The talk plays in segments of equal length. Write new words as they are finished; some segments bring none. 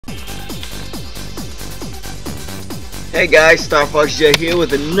Hey guys, Star Fox Jet here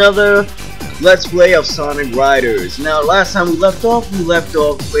with another Let's Play of Sonic Riders. Now, last time we left off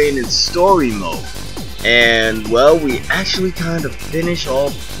playing in story mode. And, well, we actually kind of finished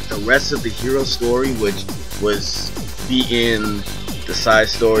off the rest of the hero story, which was beating the side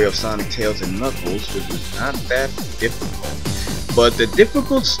story of Sonic, Tails, and Knuckles, which was not that difficult. But the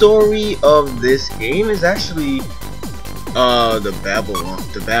difficult story of this game is actually the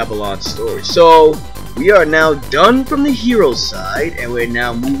Babylon story. So we are now done from the hero side, and we're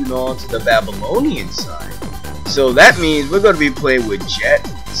now moving on to the Babylonian side. So that means we're going to be playing with Jet,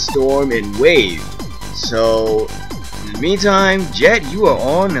 Storm, and Wave. So in the meantime, Jet, you are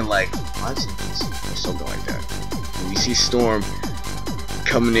on in like 5 seconds or something like that. And we see Storm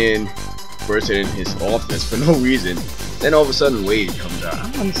coming in, bursting in his office for no reason. Then all of a sudden Wave comes out. I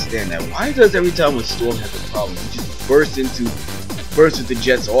don't understand that. Why does every time when Storm has a problem, he just bursts into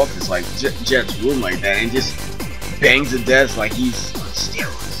Jet's office, like Jet's room like that, and just bangs the desk like he's on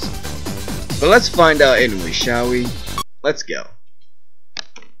steroids. But let's find out anyway, shall we? Let's go.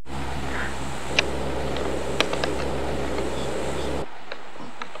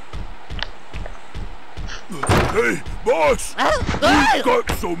 Hey, boss! We've got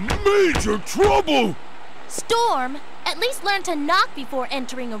some major trouble! Storm, at least learn to knock before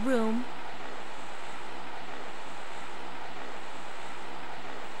entering a room.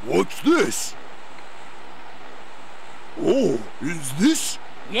 What's this? Oh, is this?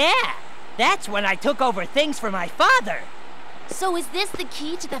 Yeah, that's when I took over things for my father. So is this the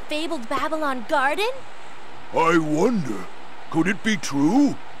key to the fabled Babylon Garden? I wonder, could it be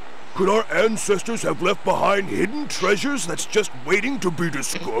true? Could our ancestors have left behind hidden treasures that's just waiting to be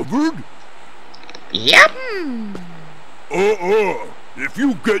discovered? Yep. If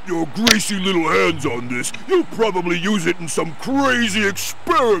you get your greasy little hands on this, you'll probably use it in some crazy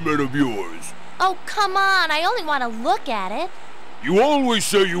experiment of yours. Oh, come on, I only want to look at it. You always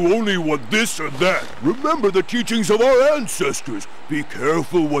say you only want this or that. Remember the teachings of our ancestors. Be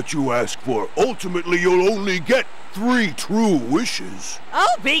careful what you ask for. Ultimately, you'll only get 3 true wishes.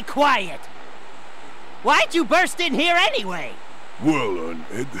 Oh, be quiet! Why'd you burst in here anyway? Well, an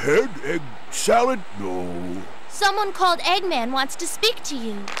egg salad? No. Someone called Eggman wants to speak to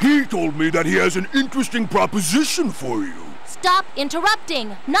you. He told me that he has an interesting proposition for you. Stop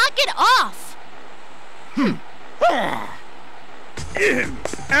interrupting! Knock it off!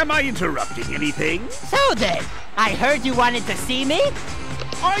 Am I interrupting anything? So then, I heard you wanted to see me?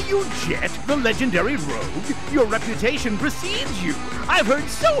 Are you Jet, the legendary rogue? Your reputation precedes you. I've heard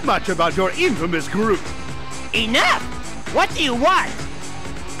so much about your infamous group. Enough! What do you want?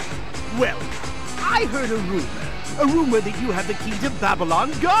 Well, I heard a rumor that you have the key to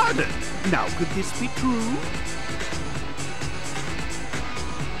Babylon Garden. Now, could this be true?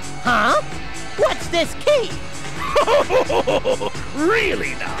 Huh? What's this key?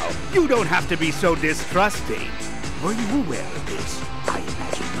 Really now? You don't have to be so distrusting. Are you aware of this? I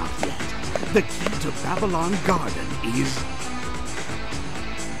imagine not yet. The key to Babylon Garden is...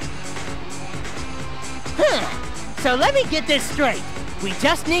 So let me get this straight. We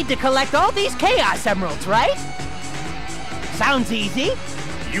just need to collect all these Chaos Emeralds, right? Sounds easy.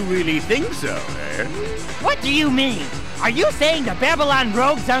 You really think so, eh? What do you mean? Are you saying the Babylon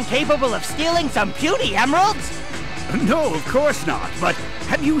rogues aren't capable of stealing some puny emeralds? No, of course not. But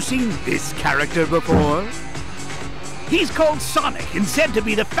have you seen this character before? He's called Sonic and said to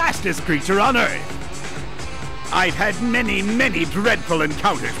be the fastest creature on Earth. I've had many, many dreadful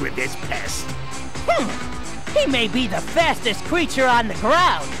encounters with this pest. He may be the fastest creature on the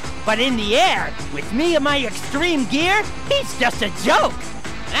ground, but in the air, with me and my extreme gear, he's just a joke.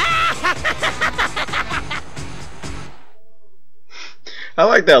 I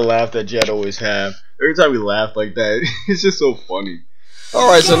like that laugh that Jet always have. Every time we laugh like that, it's just so funny.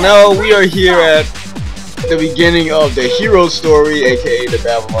 Alright, so now we are here at the beginning of the hero story, aka the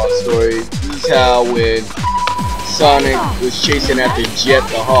Babylon story. This is how when Sonic was chasing after Jet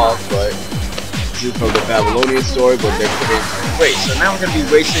the Hawk, but this is from the Babylonian story, but they're put into race. So now we're going to be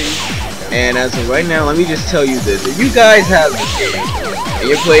racing, and as of right now, let me just tell you this. If you guys have this game, and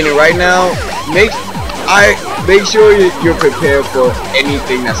you're playing it right now, make sure you're prepared for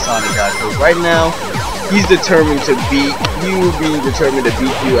anything that Sonic got, because right now, he's determined to beat you, being determined to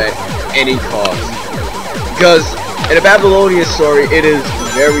beat you at any cost. Because in the Babylonian story, it is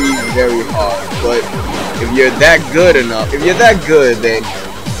very, very hard, but if you're that good enough, if you're that good, then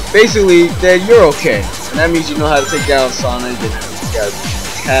basically, then you're okay. And that means you know how to take down Sonic, and you got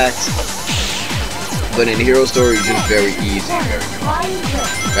attacks. But in the hero story, it's just very easy, very hard.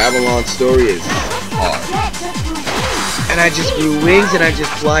 Babylon story is hard. And I just grew wings and I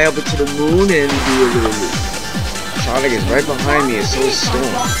just fly up into the moon and do a little loop. Sonic is right behind me, and so is Storm.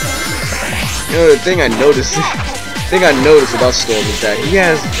 You know, the thing I noticed about Storm is that he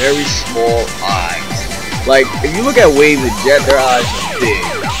has very small eyes. Like, if you look at Wave and Jet, their eyes are big.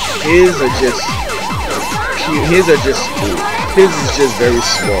 His is just very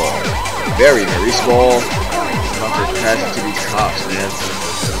small. Very, very small. I'm about to crash into these cops, man.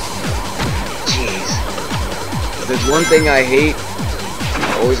 Jeez. If there's one thing I hate,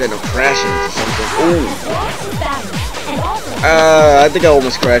 I always end up crashing into something. Ooh. I think I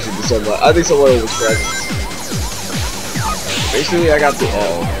almost crashed into somebody. I think someone almost crashed into somebody. Basically, I got the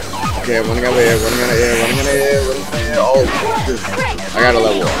okay, I'm running out of air, running out of air. Oh, I got a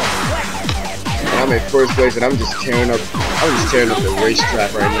level up. And I'm in first place, and I'm just tearing up the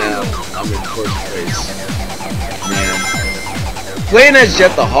racetrack right now. I'm in first place. Man. Playing as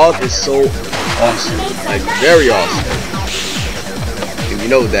Jet the Hawk is so awesome. Like, very awesome. And you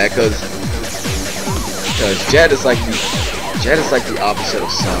know that, because Jet is like the opposite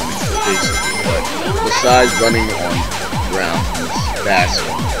of Sonic, basically. But besides running on ground, he's faster.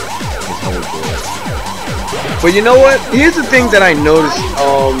 His whole board. But you know what? Here's the thing that I noticed.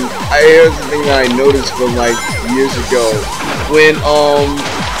 Here's the thing that I noticed from like years ago, when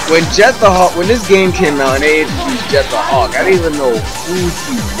Jet the Hawk, when this game came out and they introduced Jet the Hawk, I didn't even know who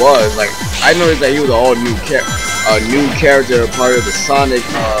he was. Like, I noticed that he was an all new character, part of the Sonic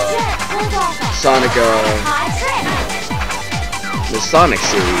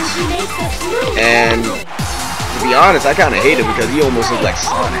series. And to be honest, I kind of hate him because he almost looked like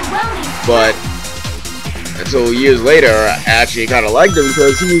Sonic. But until years later, I actually kind of liked him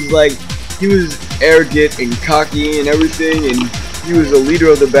because he was arrogant and cocky and everything, and he was a leader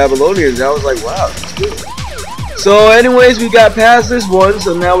of the Babylonians. And I was like, wow, that's good. So anyways, we got past this one,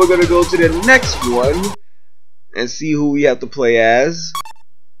 so now we're gonna go to the next one and see who we have to play as.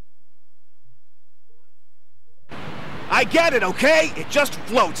 I get it, okay? It just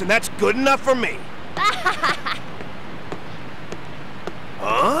floats, and that's good enough for me.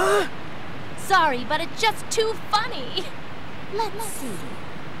 Huh? Sorry, but it's just too funny. Let's see.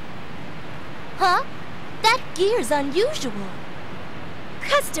 Huh? That gear's unusual.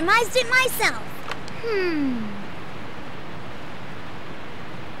 Customized it myself.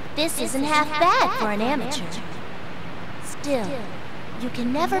 This isn't half bad for an amateur. Still, you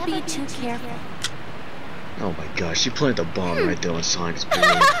can never be too careful. Oh my gosh, she planted a bomb right there on Sonic's brain.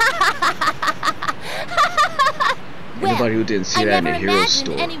 Anybody who didn't see that in the hero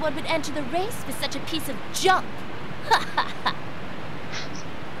store. I never imagined anyone would enter the race with such a piece of junk.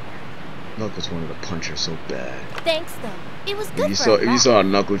 Knuckles wanted to punch her so bad. Thanks though. It was good If you saw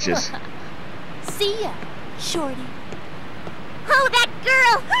Knuckles just... See ya, Shorty. Oh, that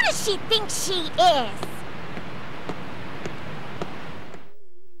girl! Who does she think she is?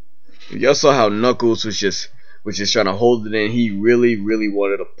 Y'all saw how Knuckles was just trying to hold it in. He really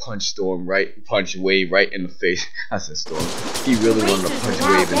wanted to punch Wave right in the face. I said Storm. He really wanted to punch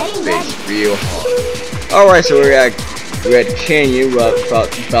Wave in the face real hard. Alright, so we're at Canyon. We're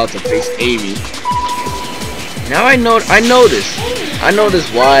about to face Amy. Now I noticed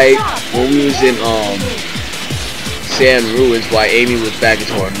why when we was in Sand Ruins, why Amy was back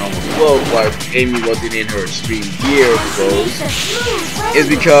into her normal clothes, why Amy wasn't in her extreme gear clothes, is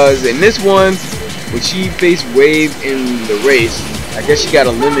because in this one, when she faced Wave in the race, I guess she got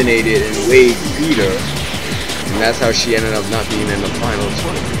eliminated and Wave beat her, and that's how she ended up not being in the final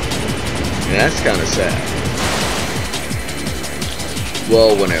tournament. And that's kind of sad.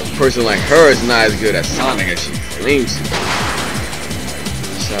 Well, when a person like her is not as good as Sonic as she claims to be.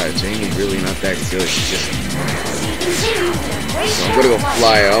 Besides, Amy's really not that good. She's just... So I'm gonna go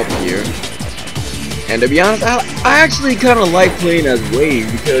fly up here. And to be honest, I actually kind of like playing as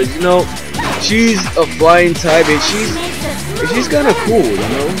Wave because, you know, she's a flying type and she's kind of cool, you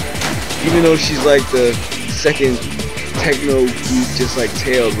know? Even though she's like the second techno geek just like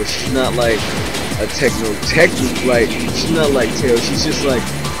Tails, but she's not like a techno like, she's not like Tails, she's just like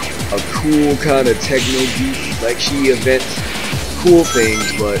a cool kind of techno geek. Like, she invents cool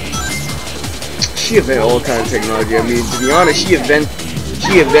things, but she invented all kinds of technology. I mean, to be honest, she invented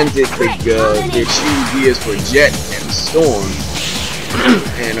the extreme gears for Jet and Storm.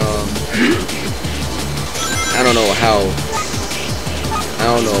 And I don't know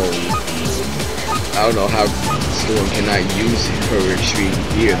how Storm cannot use her extreme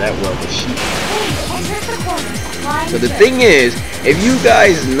gear that well, but she. So the thing is, if you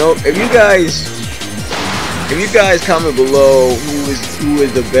guys comment below who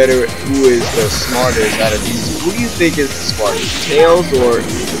is the smartest out of these, who do you think is the smartest, Tails or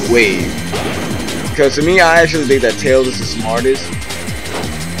Wave? Because to me, I actually think that Tails is the smartest,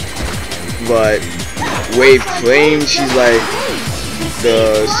 but Wave claims she's like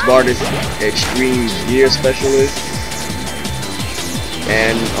the smartest extreme gear specialist.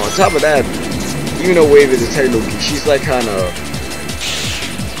 And on top of that, even though Wave is a techno geek, she's like kind of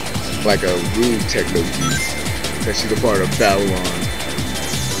like a rude techno geek because she's a part of Babylon.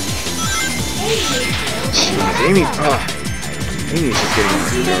 Jeez, Amy, Amy's just getting on my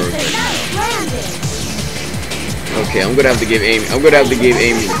nerves right now. Okay, I'm gonna have to give Amy the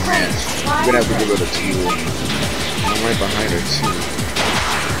match. I'm gonna have to give her the tool. I'm right behind her too.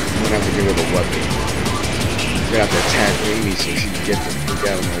 I'm gonna have to give her the weapon. I'm gonna have to attack Amy so she can get the freak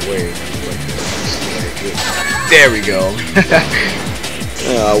out of my way. There we go.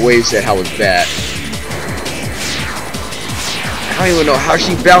 Wave said how was that? I don't even know how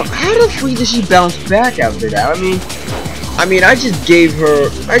she bounced. How the freak did she bounce back after that? I mean, I just gave her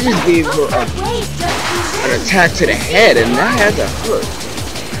an attack to the head, and that had to hurt.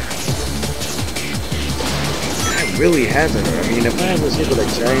 That really had to hurt. I mean, if I was hit with a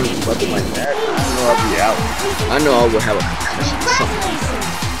giant weapon like that, I know I'd be out. I know I would have a concussion or something.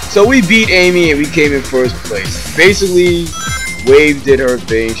 So we beat Amy and we came in first place. Basically, Wave did her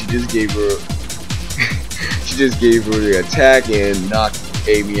thing. She just gave her the attack and knocked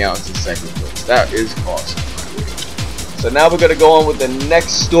Amy out into second place. That is awesome. So now we're gonna go on with the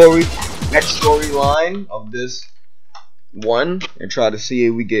next storyline of this one and try to see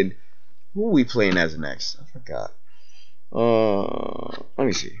if we can. Who are we playing as next? I forgot. Let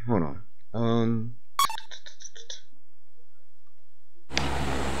me see. Hold on.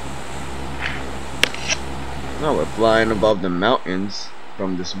 No, we're flying above the mountains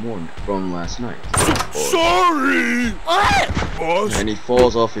from last night. Sorry! Boss, and he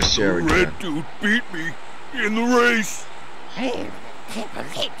falls off his chair the again. red dude beat me in the race. Hey, can't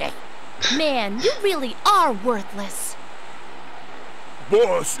believe it. Man, you really are worthless.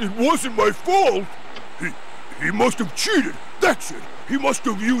 Boss, it wasn't my fault. He must have cheated. That's it. He must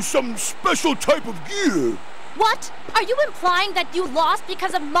have used some special type of gear. What? Are you implying that you lost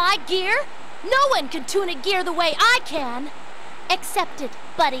because of my gear? No one can tune a gear the way I can. Accept it,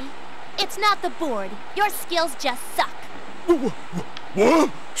 buddy. It's not the board. Your skills just suck.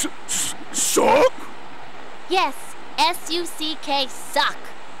 What? Suck? Yes, S-U-C-K, suck.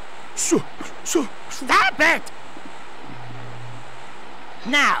 Stop it!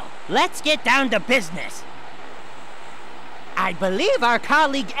 Now, let's get down to business. I believe our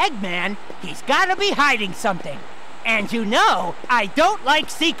colleague Eggman, he's gotta be hiding something. And you know, I don't like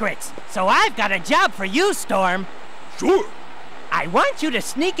secrets, so I've got a job for you, Storm. Sure. I want you to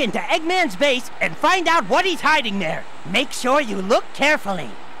sneak into Eggman's base and find out what he's hiding there. Make sure you look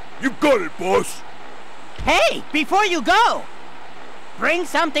carefully. You got it, boss. Hey, before you go, bring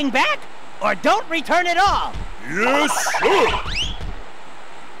something back or don't return at all. Yes, sir.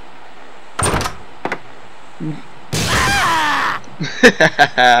 Ah!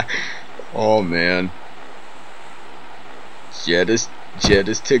 Oh man. Jet is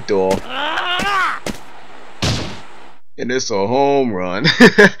ticked off. Ah! And it's a home run.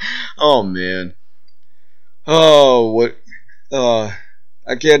 Oh man. Oh, what?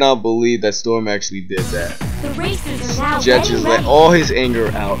 I cannot believe that Storm actually did that. The racers are now Jet just let all his anger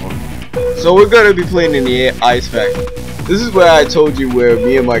out on him. So we're gonna be playing in the Ice Factory. This is where I told you where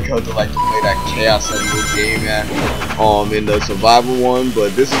me and my cousin like to play that Chaos Emerald game at, in the survival one.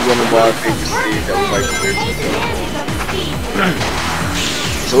 But this is one of our favorite stages that we like to play.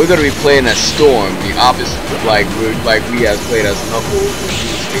 So we're gonna be playing as Storm, the opposite, like we have played as Knuckles when he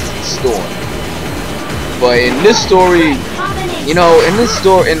was facing Storm. But in this story, you know, in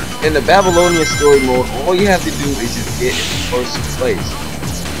the Babylonian story mode, all you have to do is just get in first place,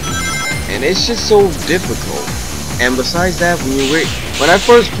 and it's just so difficult. And besides that, when I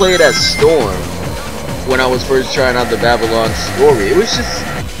first played as Storm, when I was first trying out the Babylon story, it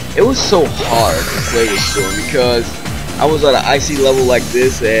was so hard to play with Storm because I was at an icy level like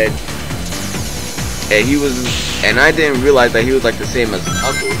this, and I didn't realize that he was like the same as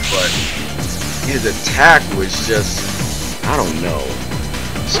Knuckles, but his attack was just, I don't know.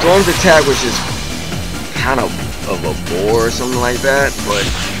 Storm's attack was just kind of a bore or something like that, but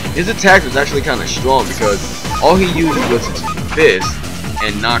his attack was actually kind of strong because all he used was his fist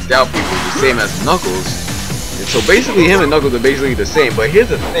and knocked out people the same as Knuckles. And so basically him and Knuckles are basically the same, but here's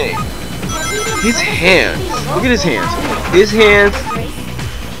the thing. His hands, look at his hands. His hands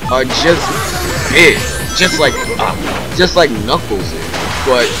are just big, just like Knuckles is.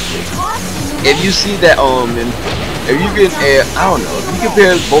 But if you see that, if you can, I don't know, if you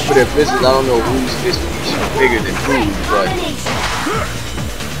compare both of their fists, I don't know whose fist is bigger than whose, but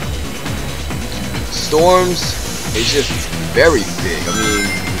Storm's is just very big. I mean,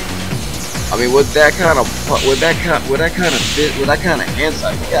 I mean, with that kind of hand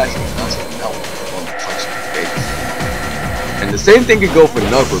size, you can actually knock something out on the punch in the face. And the same thing could go for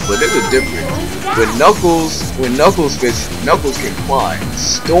Knuckles, but there's a difference. When Knuckles can climb.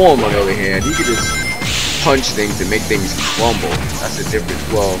 Storm, on the other hand, he can just punch things and make things crumble. That's the difference.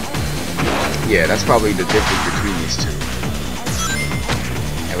 Well, yeah, that's probably the difference between these two.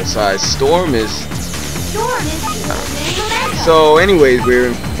 And besides, Storm is. So, anyways, we're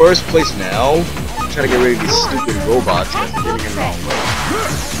in first place now. I'm trying to get rid of these stupid robots that are getting in the way.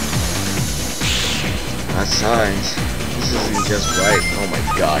 That size. This isn't just right. Oh my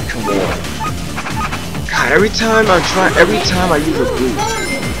god, come on. God, every time I use a boost,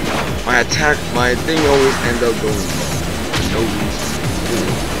 my thing always ends up going for no reason.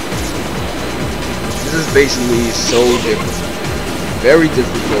 This is basically so difficult. Very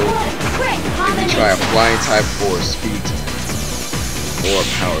difficult if you try a flying type or a speed type. Or a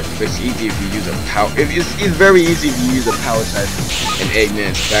power. It's easy if you use a power. It's very easy if you use a power type in Eggman,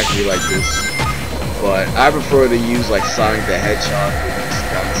 exactly like this. But I prefer to use like Sonic the Hedgehog, which is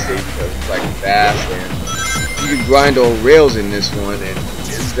kind of safe because it's like fast and you can grind on rails in this one, and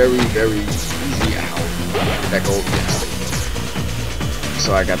it's very, very easy out. That gold ring.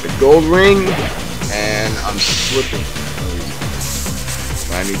 So I got the gold ring, and I'm slipping.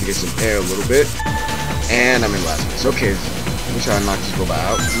 I need to get some air a little bit, and I'm in last place. Okay, let me try to knock this robot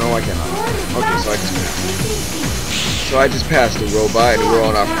out. No, I cannot. Okay, so I just passed. So I just passed the robot, and we're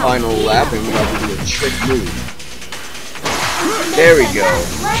on our final lap, and we're about to do a trick move. There we go.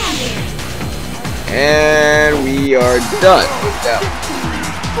 And we are done with that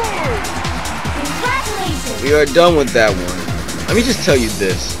one. We are done with that one. Let me just tell you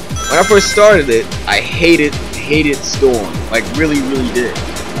this. When I first started it, I hated Storm. Like, really did.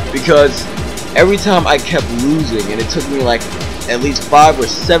 Because every time I kept losing, and it took me like at least 5 or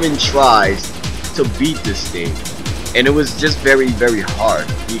 7 tries to beat this thing. And it was just very hard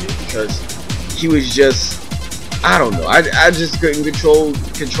to beat it because he was just, I don't know, I just couldn't control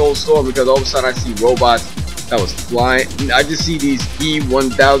Storm because all of a sudden I see robots that was flying. I just see these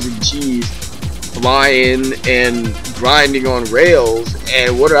E1000Gs flying and grinding on rails,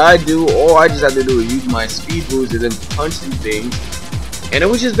 and what do? All I just had to do is use my speed boost and then punching things, and it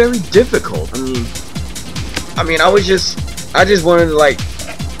was just very difficult. I mean, I just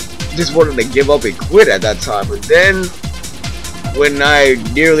wanted to give up and quit at that time. But then when I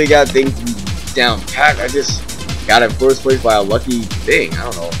nearly got things down pat, I just got in first place by a lucky thing. I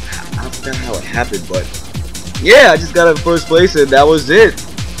don't know, I forgot how it happened, but yeah, I just got in first place and that was it.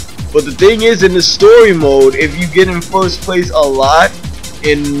 But the thing is, in the story mode, if you get in first place a lot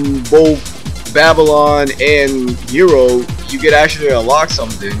in both Babylon and Hero, you could actually unlock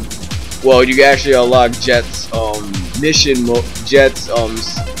something. Well, you can actually unlock Jet's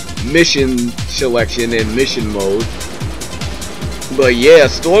mission selection and mission mode. But yeah,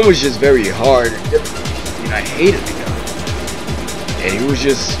 Storm was just very hard and difficult. I mean, I hated the guy, and he was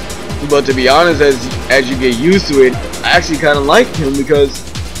just. But to be honest, as you get used to it, I actually kind of liked him because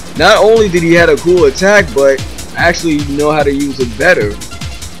not only did he have a cool attack, but I actually know how to use it better.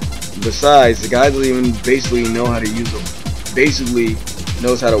 Besides, the guy doesn't even basically know how to use him. Basically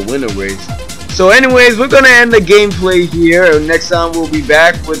knows how to win a race. So anyways, we're gonna end the gameplay here, and next time we'll be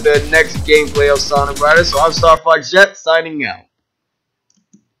back with the next gameplay of Sonic Riders. So I'm Star Fox Jet signing out.